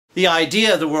The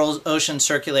idea of the world's ocean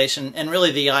circulation, and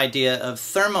really the idea of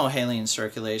thermohaline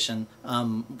circulation,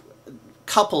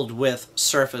 coupled with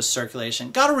surface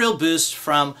circulation, got a real boost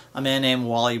from a man named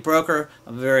Wally Broecker,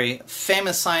 a very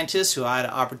famous scientist who I had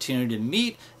an opportunity to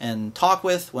meet and talk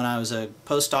with when I was a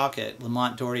postdoc at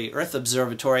Lamont Doherty Earth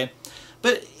Observatory.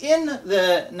 But in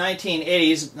the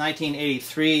 1980s,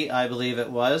 1983 I believe it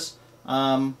was,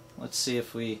 let's see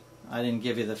if I didn't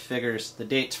give you the figures, the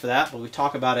dates for that, but we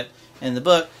talk about it in the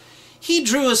book. He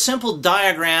drew a simple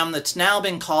diagram that's now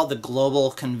been called the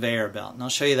global conveyor belt, and I'll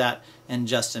show you that in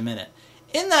just a minute.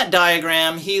 In that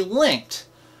diagram, he linked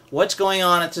what's going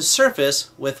on at the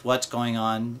surface with what's going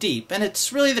on deep, and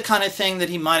it's really the kind of thing that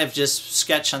he might have just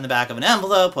sketched on the back of an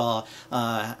envelope while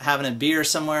having a beer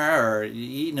somewhere or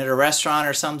eating at a restaurant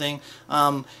or something,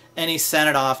 and he sent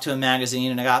it off to a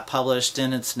magazine and it got published,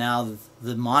 and it's now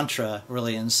the mantra,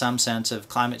 really, in some sense, of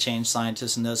climate change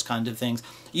scientists and those kinds of things.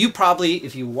 You probably,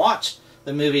 if you watched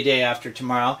the movie Day After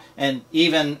Tomorrow, and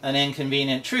even An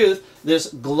Inconvenient Truth, this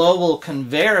global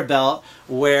conveyor belt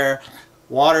where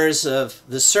waters of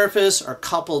the surface are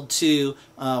coupled to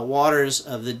waters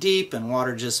of the deep, and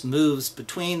water just moves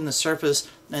between the surface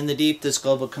and the deep. This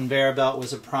global conveyor belt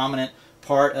was a prominent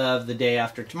part of The Day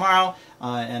After Tomorrow,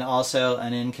 and also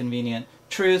An Inconvenient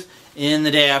Truth. In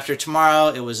The Day After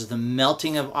Tomorrow, it was the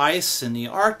melting of ice in the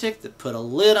Arctic that put a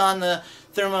lid on the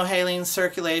thermohaline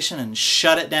circulation and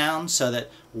shut it down so that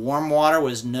warm water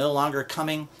was no longer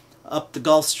coming up the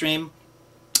Gulf Stream.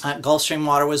 Gulf Stream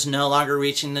water was no longer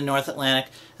reaching the North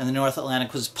Atlantic, and the North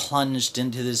Atlantic was plunged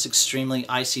into this extremely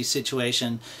icy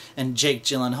situation, and Jake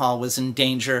Gyllenhaal was in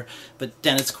danger, but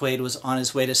Dennis Quaid was on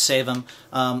his way to save him.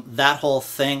 That whole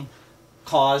thing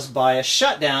caused by a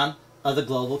shutdown of the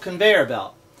global conveyor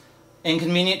belt.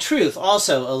 Inconvenient Truth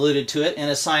also alluded to it in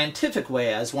a scientific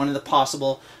way as one of the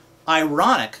possible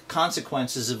ironic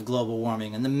consequences of global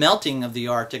warming and the melting of the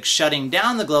Arctic shutting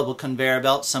down the global conveyor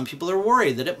belt. Some people are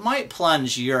worried that it might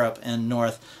plunge Europe and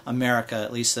North America,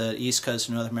 at least the east coast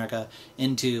of North America,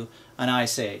 into an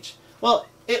ice age. Well,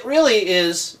 it really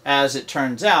is, as it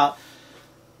turns out,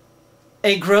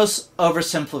 a gross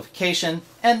oversimplification,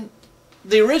 and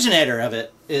the originator of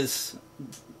it is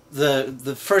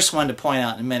the first one to point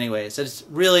out in many ways that it's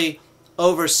really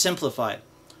oversimplified.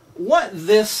 What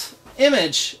this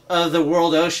image of the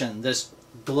world ocean, this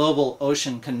global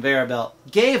ocean conveyor belt,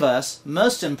 gave us,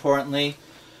 most importantly,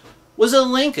 was a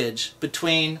linkage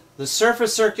between the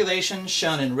surface circulation,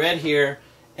 shown in red here,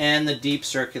 and the deep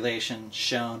circulation,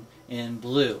 shown in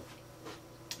blue.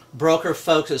 Broecker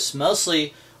focused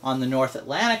mostly on the North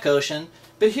Atlantic Ocean,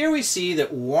 but here we see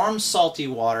that warm salty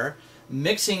water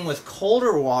mixing with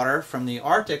colder water from the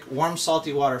Arctic, warm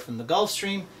salty water from the Gulf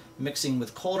Stream, mixing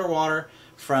with colder water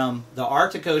from the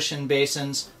Arctic Ocean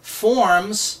basins,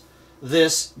 forms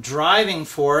this driving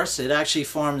force. It actually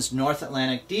forms North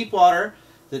Atlantic deep water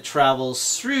that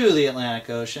travels through the Atlantic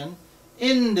Ocean,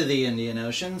 into the Indian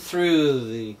Ocean,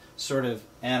 through the sort of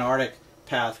Antarctic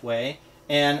pathway,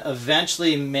 and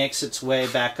eventually makes its way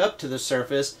back up to the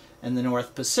surface in the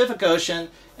North Pacific Ocean,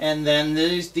 and then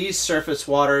these surface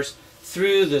waters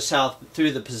through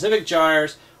the Pacific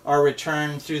gyres are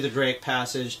returned through the Drake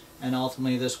Passage, and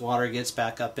ultimately this water gets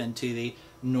back up into the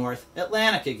North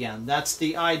Atlantic again. That's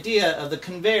the idea of the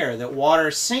conveyor, that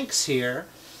water sinks here,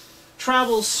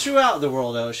 travels throughout the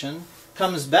world ocean,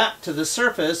 comes back to the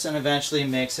surface, and eventually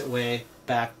makes its way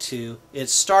back to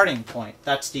its starting point.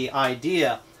 That's the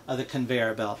idea of the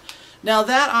conveyor belt. Now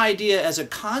that idea as a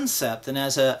concept and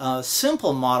as a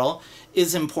simple model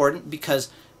is important because,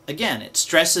 again, it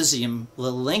stresses the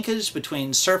linkage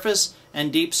between surface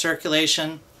and deep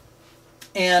circulation,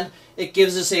 and it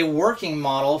gives us a working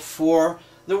model for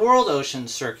the world ocean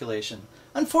circulation.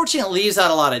 Unfortunately, it leaves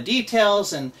out a lot of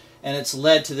details, and it's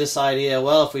led to this idea,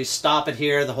 well, if we stop it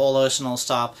here, the whole ocean will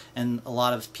stop, and a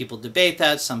lot of people debate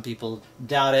that, some people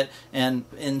doubt it, and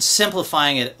in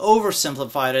simplifying it,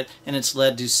 oversimplified it, and it's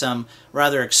led to some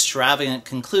rather extravagant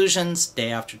conclusions,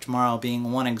 Day After Tomorrow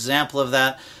being one example of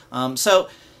that. So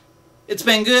it's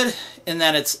been good in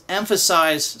that it's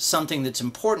emphasized something that's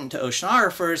important to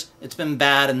oceanographers. It's been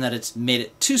bad in that it's made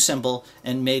it too simple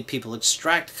and made people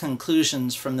extract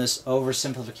conclusions from this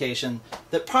oversimplification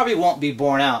that probably won't be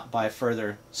borne out by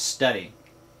further study.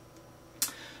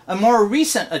 A more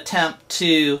recent attempt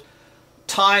to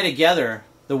tie together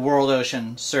the world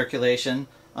ocean circulation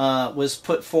was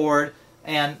put forward,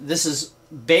 and this is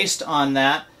based on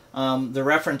that. The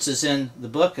reference is in the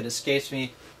book. It escapes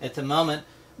me at the moment.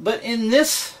 But in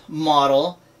this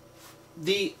model,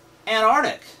 the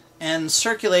Antarctic and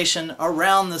circulation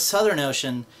around the Southern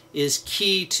Ocean is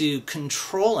key to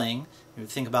controlling, if you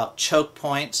think about choke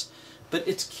points, but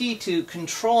it's key to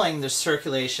controlling the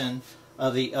circulation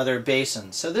of the other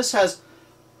basins. So this has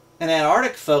an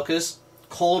Antarctic focus.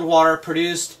 Cold water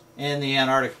produced in the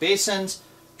Antarctic basins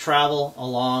travel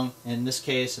along, in this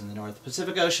case, in the North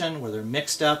Pacific Ocean, where they're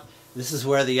mixed up. This is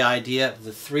where the idea of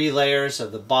the three layers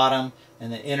of the bottom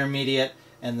and the intermediate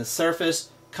and the surface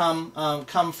come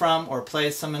from, or play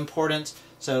some importance.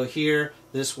 So here,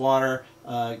 this water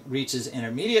reaches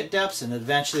intermediate depths and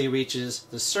eventually reaches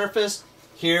the surface.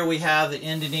 Here we have the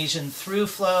Indonesian through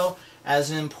flow as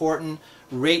an important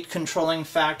rate controlling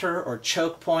factor or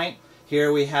choke point.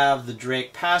 Here we have the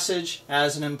Drake Passage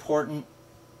as an important,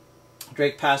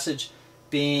 Drake Passage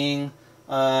being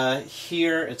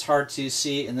here. It's hard to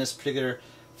see in this particular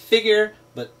figure,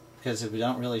 but because we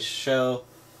don't really show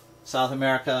South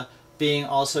America, being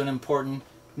also an important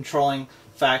controlling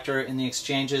factor in the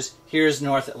exchanges. Here's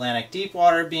North Atlantic deep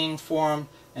water being formed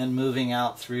and moving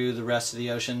out through the rest of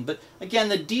the ocean. But again,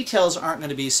 the details aren't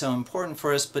going to be so important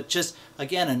for us, but just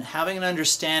again, and having an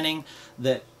understanding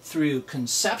that through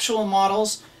conceptual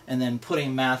models and then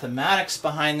putting mathematics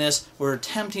behind this, we're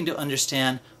attempting to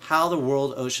understand how the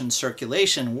world ocean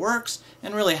circulation works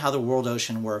and really how the world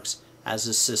ocean works as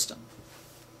a system.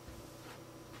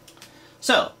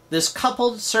 So, this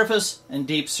coupled surface and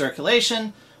deep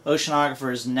circulation,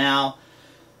 oceanographers now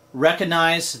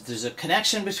recognize that there's a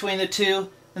connection between the two,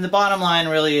 and the bottom line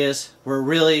really is we've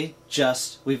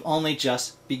only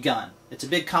just begun. It's a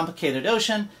big complicated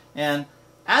ocean, and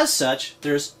as such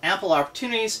there's ample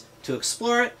opportunities to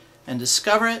explore it and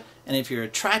discover it. And if you're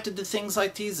attracted to things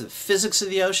like these, the physics of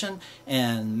the ocean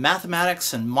and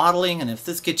mathematics and modeling, and if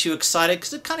this gets you excited,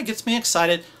 because it kind of gets me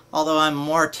excited, although I'm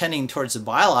more tending towards the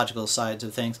biological sides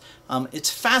of things, it's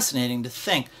fascinating to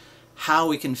think how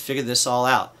we can figure this all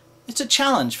out. It's a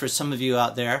challenge for some of you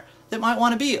out there that might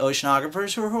want to be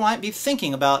oceanographers, or who might be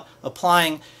thinking about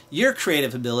applying your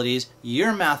creative abilities,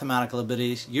 your mathematical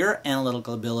abilities, your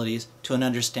analytical abilities to an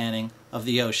understanding of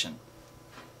the ocean.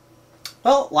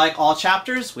 Well, like all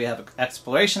chapters, we have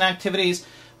exploration activities.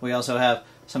 We also have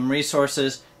some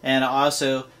resources, and I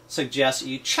also suggest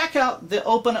you check out the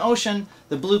Open Ocean,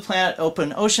 the Blue Planet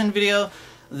Open Ocean video.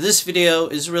 This video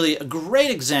is really a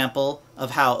great example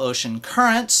of how ocean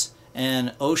currents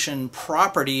and ocean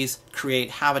properties create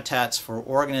habitats for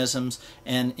organisms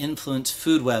and influence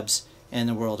food webs in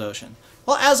the world ocean.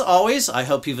 Well, as always, I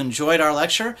hope you've enjoyed our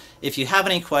lecture. If you have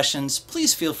any questions,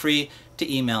 please feel free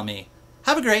to email me.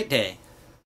 Have a great day.